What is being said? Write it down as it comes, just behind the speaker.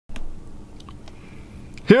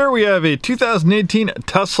Here we have a 2018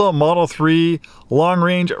 Tesla Model 3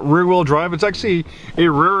 long-range rear-wheel drive. It's actually a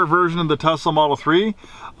rarer version of the Tesla Model 3.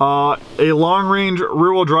 A long-range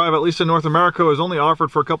rear-wheel drive, at least in North America, is only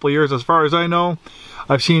offered for a couple of years as far as I know.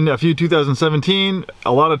 I've seen a few 2017,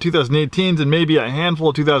 a lot of 2018s, and maybe a handful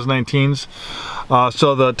of 2019s.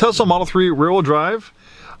 So the Tesla Model 3 rear-wheel drive,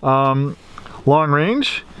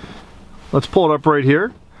 long-range. Let's pull it up right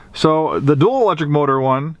here. So the dual electric motor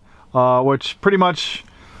one, which pretty much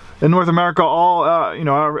in North America, all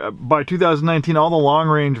by 2019, all the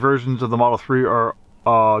long-range versions of the Model 3 are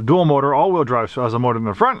dual motor, all-wheel drive. So it has a motor in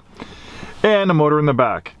the front and a motor in the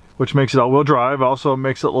back, which makes it all-wheel drive. Also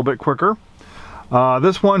makes it a little bit quicker.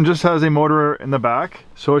 This one just has a motor in the back,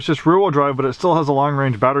 so it's just rear-wheel drive, but it still has a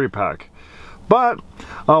long-range battery pack. But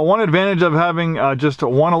one advantage of having just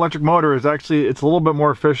one electric motor is actually it's a little bit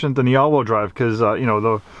more efficient than the all-wheel drive, because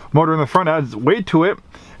the motor in the front adds weight to it,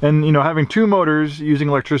 and having two motors using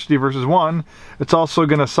electricity versus one, it's also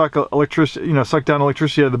going to suck electricity, suck down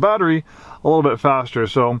electricity out of the battery a little bit faster.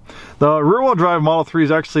 So the rear-wheel drive Model 3 is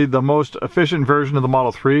actually the most efficient version of the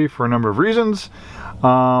Model 3 for a number of reasons.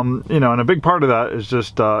 And a big part of that is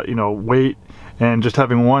just weight and just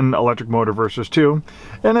having one electric motor versus two.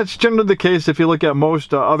 And it's generally the case if you look at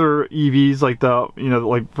most other EVs, like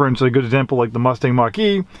like for instance, a good example like the Mustang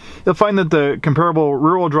Mach-E, you'll find that the comparable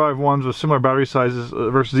rear-wheel drive ones with similar battery sizes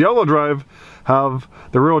versus the all-wheel drive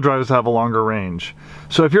the rear-wheel drives have a longer range.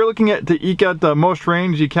 So if you're looking to eke out the most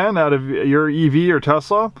range you can out of your EV or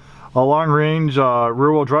Tesla, a long-range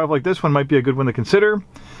rear-wheel drive like this one might be a good one to consider.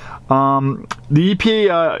 The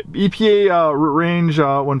EPA range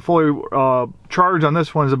when fully charged on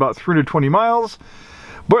this one is about 320 miles.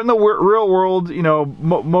 But in the real world,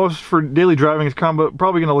 most for daily driving is probably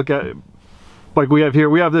going to look at, like we have here,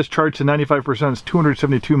 we have this charged to 95%, it's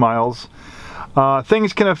 272 miles.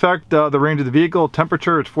 Things can affect the range of the vehicle.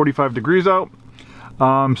 Temperature, it's 45 degrees out.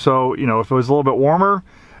 So, if it was a little bit warmer,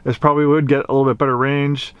 this probably would get a little bit better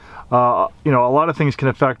range. A lot of things can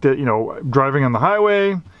affect it, driving on the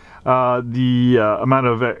highway, the amount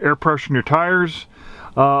of air pressure in your tires,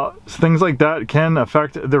 things like that can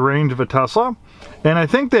affect the range of a Tesla. And I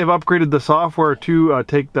think they've upgraded the software to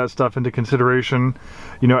take that stuff into consideration,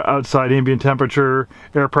 outside ambient temperature,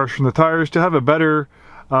 air pressure in the tires, to have a better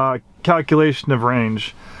calculation of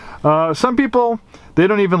range. Some people, they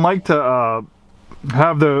don't even like to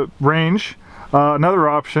have the range. Another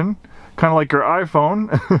option, kind of like your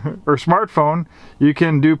iPhone or smartphone, you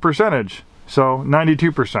can do percentage. So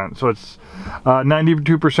 92%. So it's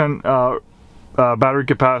 92% battery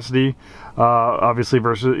capacity, obviously,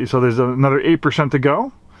 versus, so there's another 8% to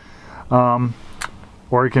go.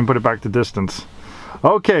 Or you can put it back to distance.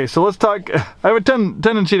 Okay, so let's talk. I have a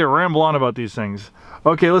tendency to ramble on about these things.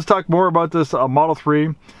 Okay, let's talk more about this Model 3.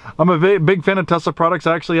 I'm a big fan of Tesla products.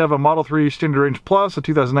 I actually have a Model 3 Standard Range Plus, a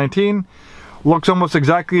 2019. Looks almost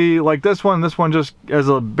exactly like this one. This one just has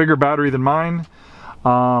a bigger battery than mine.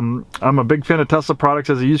 I'm a big fan of Tesla products.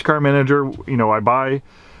 As a used car manager, I buy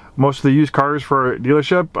most of the used cars for a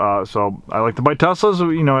dealership, so I like to buy Teslas.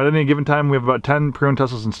 At any given time we have about 10 pre-owned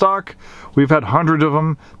Teslas in stock. We've had hundreds of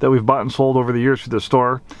them that we've bought and sold over the years through the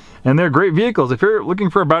store, and they're great vehicles. If you're looking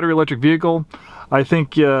for a battery electric vehicle, I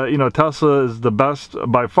think Tesla is the best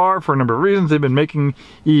by far for a number of reasons. They've been making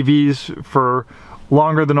EVs for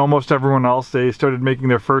longer than almost everyone else. They started making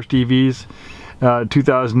their first EVs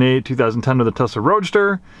 2008, 2010 with the Tesla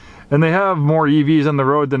Roadster, and they have more EVs on the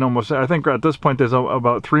road than almost, I think at this point there's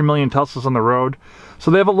about 3 million Teslas on the road. So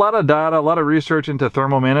they have a lot of data, a lot of research into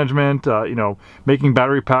thermal management, making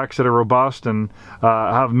battery packs that are robust and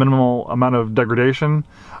have minimal amount of degradation.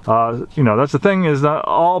 That's the thing, is that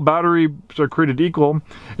all batteries are created equal,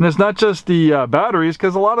 and it's not just the batteries,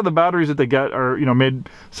 because a lot of the batteries that they get are made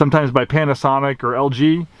sometimes by Panasonic or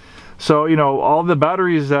LG. So, all the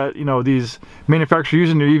batteries that, these manufacturers use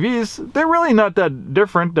in their EVs, they're really not that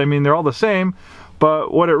different. I mean, they're all the same.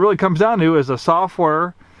 But what it really comes down to is the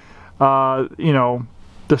software, the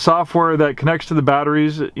software that connects to the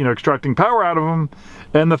batteries, extracting power out of them,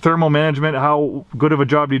 and the thermal management, how good of a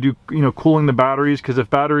job do you do, cooling the batteries. Because if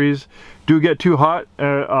batteries do get too hot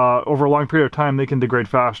over a long period of time, they can degrade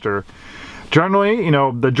faster. Generally,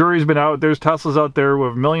 the jury's been out. There's Teslas out there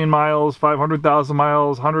with 1 million miles, 500,000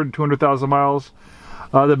 miles, 100, 200,000 miles.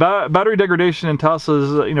 The battery degradation in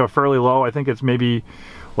Teslas is, fairly low. I think it's maybe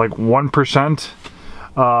like 1%,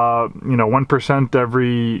 1%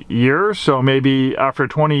 every year. So maybe after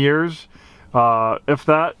 20 years, if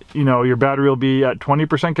that, your battery will be at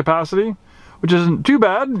 20% capacity, which isn't too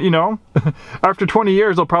bad, After 20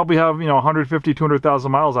 years, they'll probably have, 150,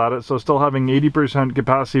 200,000 miles at it. So still having 80%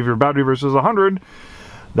 capacity of your battery versus 100,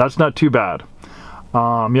 that's not too bad.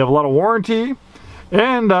 You have a lot of warranty,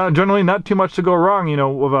 and generally not too much to go wrong. You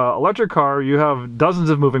know, with an electric car, you have dozens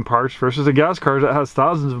of moving parts versus a gas car that has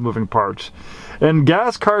thousands of moving parts. And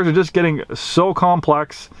gas cars are just getting so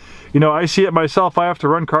complex. You know, I see it myself. I have to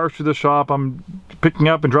run cars through the shop. I'm picking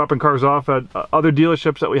up and dropping cars off at other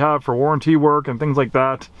dealerships that we have for warranty work and things like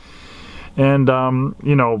that. And,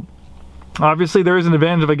 you know, obviously there is an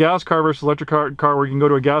advantage of a gas car versus electric car where you can go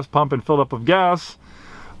to a gas pump and fill it up with gas.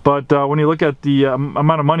 But when you look at the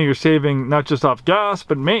amount of money you're saving, not just off gas,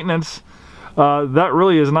 but maintenance, that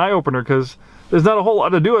really is an eye-opener, because there's not a whole lot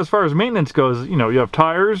to do as far as maintenance goes. You know, you have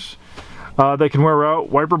tires that can wear out,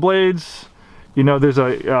 wiper blades, you know, there's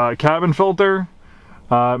a cabin filter.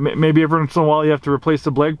 Maybe every once in a while you have to replace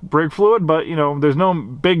the brake fluid, but you know, there's no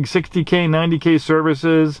big 60K, 90K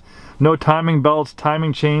services, no timing belts,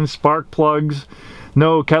 timing chains, spark plugs,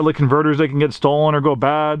 no catalytic converters that can get stolen or go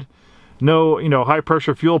bad, no, you know, high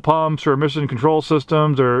pressure fuel pumps or emission control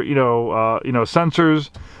systems, or you know, sensors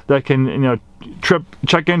that can, you know, trip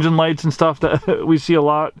check engine lights and stuff that we see a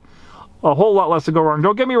lot. A whole lot less to go wrong.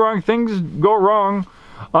 Don't get me wrong, things go wrong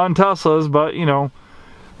on Teslas, but you know,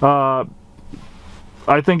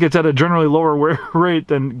 I think it's at a generally lower rate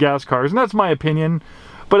than gas cars, and that's my opinion.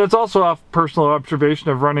 But it's also off personal observation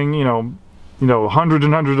of running, you know, hundreds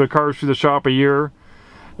and hundreds of cars through the shop a year,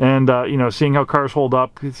 and you know, seeing how cars hold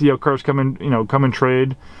up, see how cars come in, you know, come in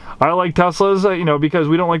trade. I like Teslas, you know, because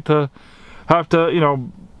we don't like to have to, you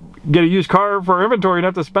know, get a used car for our inventory and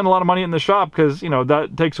have to spend a lot of money in the shop, because you know,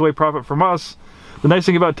 that takes away profit from us. The nice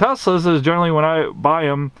thing about Teslas is generally when I buy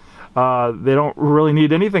them, they don't really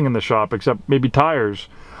need anything in the shop except maybe tires.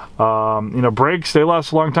 You know, brakes, they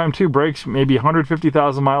last a long time too. Brakes, maybe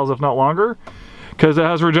 150,000 miles, if not longer, because it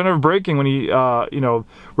has regenerative braking. When you know,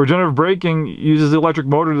 regenerative braking uses the electric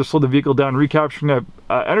motor to slow the vehicle down, recapturing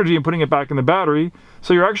that energy and putting it back in the battery.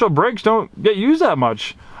 So your actual brakes don't get used that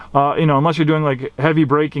much, you know, unless you're doing like heavy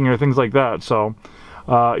braking or things like that. So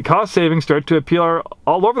cost savings start to appear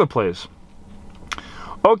all over the place.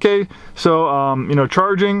 Okay, so you know,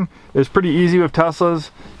 charging is pretty easy with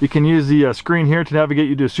Teslas. You can use the screen here to navigate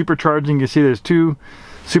you to supercharging. You can see there's 2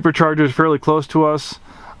 superchargers fairly close to us.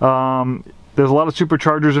 There's a lot of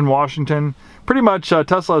superchargers in Washington. Pretty much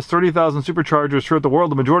Tesla has 30,000 superchargers throughout the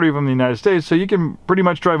world, the majority of them in the United States, so you can pretty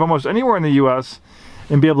much drive almost anywhere in the US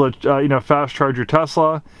and be able to you know, fast charge your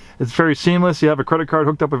Tesla. It's very seamless. You have a credit card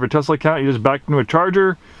hooked up with your Tesla account, you just back into a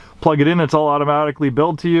charger, plug it in, it's all automatically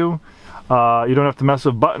billed to you. You don't have to mess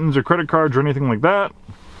with buttons or credit cards or anything like that.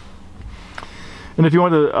 And if you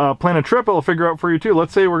want to plan a trip, it'll figure out for you too.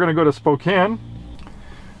 Let's say we're going to go to Spokane.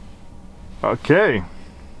 Okay.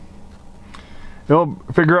 It'll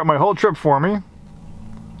figure out my whole trip for me.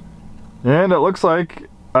 And it looks like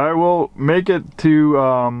I will make it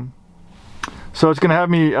to... so it's going to have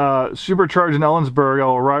me supercharge in Ellensburg.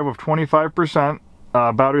 I'll arrive with 25%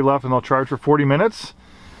 battery left, and I'll charge for 40 minutes.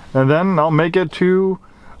 And then I'll make it to...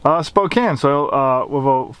 Spokane. So with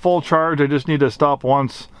a full charge, I just need to stop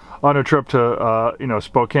once on a trip to you know,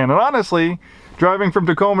 Spokane. And honestly, driving from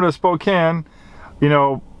Tacoma to Spokane, you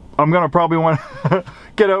know, I'm gonna probably want to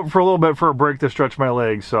get out for a little bit for a break to stretch my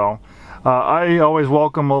legs. So I always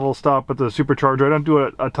welcome a little stop at the supercharger. I don't do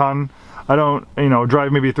it a ton. I don't, you know,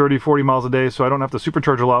 drive maybe 30-40 miles a day, so I don't have to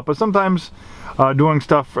supercharge a lot. But sometimes doing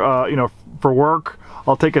stuff you know, for work,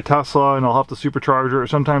 I'll take a Tesla and I'll have to supercharge it, or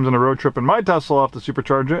sometimes on a road trip in my Tesla I'll have to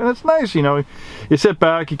supercharge it, and it's nice, you know. You sit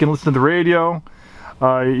back, you can listen to the radio,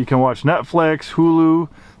 you can watch Netflix, Hulu,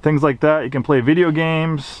 things like that. You can play video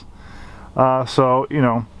games, so, you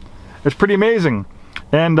know, it's pretty amazing.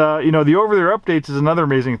 And, you know, the over-the-air updates is another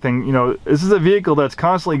amazing thing. You know, this is a vehicle that's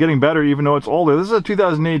constantly getting better even though it's older. This is a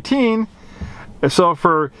 2018, so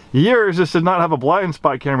for years this did not have a blind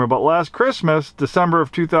spot camera, but last Christmas, December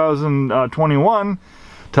of 2021,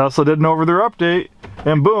 Tesla did an over-the-air update,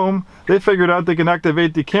 and boom, they figured out they can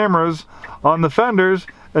activate the cameras on the fenders,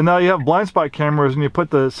 and now you have blind spot cameras and you put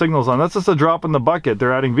the signals on. That's just a drop in the bucket.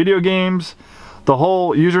 They're adding video games. The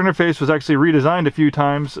whole user interface was actually redesigned a few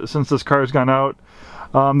times since this car has gone out.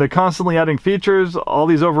 They're constantly adding features. All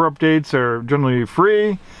these over updates are generally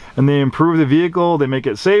free, and they improve the vehicle, they make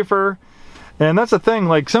it safer. And that's the thing,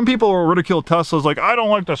 like, some people will ridicule Teslas, like, I don't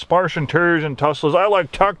like the sparse interiors in Teslas, I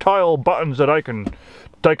like tactile buttons that I can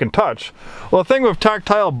touch. Well, the thing with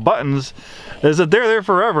tactile buttons is that they're there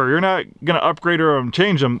forever. You're not going to upgrade or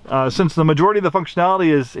change them. Since the majority of the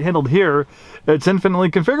functionality is handled here, it's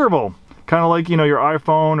infinitely configurable. Kind of like, you know, your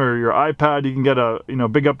iPhone or your iPad, you can get a, you know,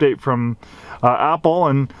 big update from Apple,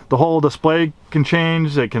 and the whole display can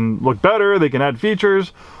change. They can look better, they can add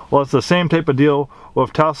features. Well, it's the same type of deal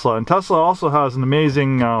with Tesla. And Tesla also has an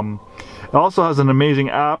amazing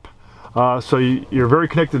app So you're very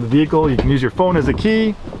connected to the vehicle. You can use your phone as a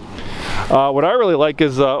key. What I really like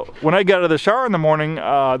is when I get out of the shower in the morning,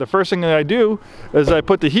 the first thing that I do is I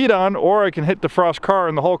put the heat on, or I can hit defrost car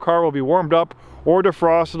and the whole car will be warmed up or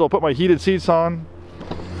defrosted. I'll put my heated seats on.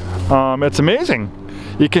 It's amazing.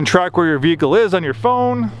 You can track where your vehicle is on your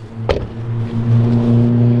phone.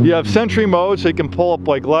 You have Sentry mode, so you can pull up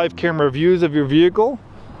like live camera views of your vehicle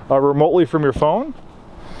remotely from your phone.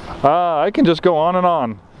 I can just go on and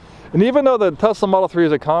on. And even though the Tesla Model 3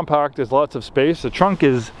 is a compact, there's lots of space, the trunk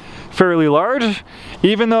is fairly large.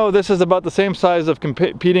 Even though this is about the same size of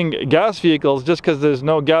competing gas vehicles, just because there's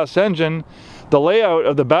no gas engine, the layout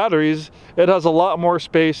of the batteries, it has a lot more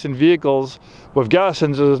space in vehicles with gas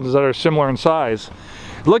engines that are similar in size.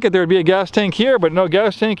 Look at, there'd be a gas tank here, but no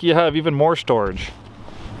gas tank, you have even more storage.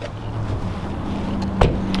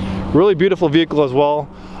 Really beautiful vehicle as well.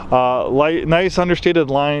 Nice understated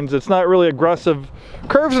lines. It's not really aggressive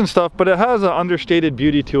curves and stuff, but it has an understated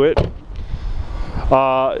beauty to it.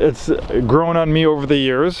 It's grown on me over the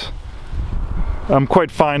years. I'm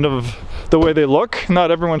quite fond of the way they look.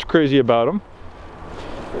 Not everyone's crazy about them.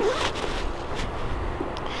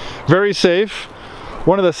 Very safe.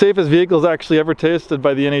 One of the safest vehicles actually ever tested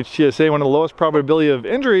by the NHTSA. One of the lowest probability of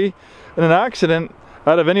injury in an accident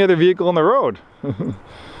out of any other vehicle on the road.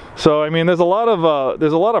 So I mean, there's a lot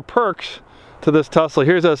of perks to this Tesla.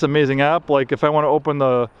 Here's this amazing app. Like if I want to open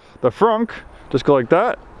the frunk, just go like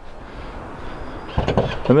that,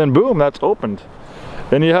 and then boom, that's opened.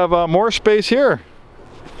 And you have more space here.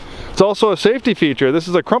 It's also a safety feature. This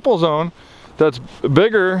is a crumple zone that's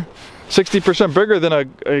bigger, 60% bigger than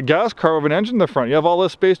a gas car with an engine in the front. You have all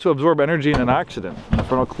this space to absorb energy in an accident, a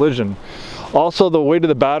frontal collision. Also, the weight of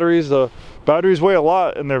the batteries weigh a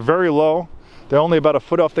lot and they're very low. They're only about a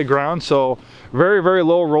foot off the ground, so very, very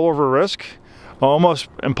low rollover risk. Almost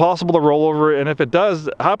impossible to roll over, and if it does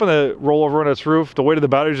happen to roll over on its roof, the weight of the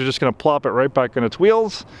batteries are just going to plop it right back on its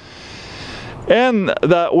wheels. And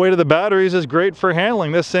that weight of the batteries is great for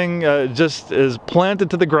handling. This thing just is planted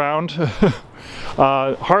to the ground.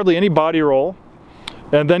 Hardly any body roll.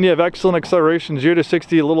 And then you have excellent acceleration, 0 to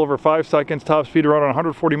 60 a little over 5 seconds, top speed around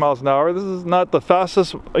 140 miles an hour. This is not the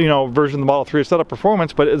fastest, version of the Model 3. It's not a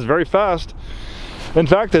performance, but it's very fast. In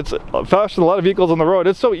fact, it's faster than a lot of vehicles on the road.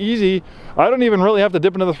 It's so easy. I don't even really have to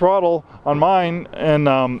dip into the throttle on mine, and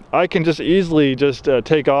I can just easily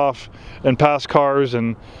take off and pass cars,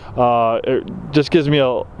 and it just gives me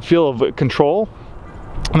a feel of control.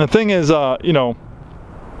 And the thing is, it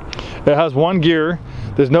has one gear.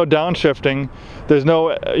 There's no downshifting. There's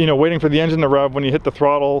no, waiting for the engine to rev when you hit the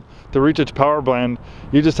throttle to reach its power band.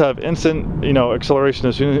 You just have instant, acceleration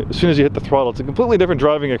as soon as you hit the throttle. It's a completely different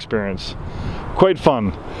driving experience. Quite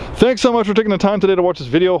fun. Thanks so much for taking the time today to watch this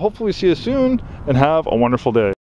video. Hopefully see you soon, and have a wonderful day.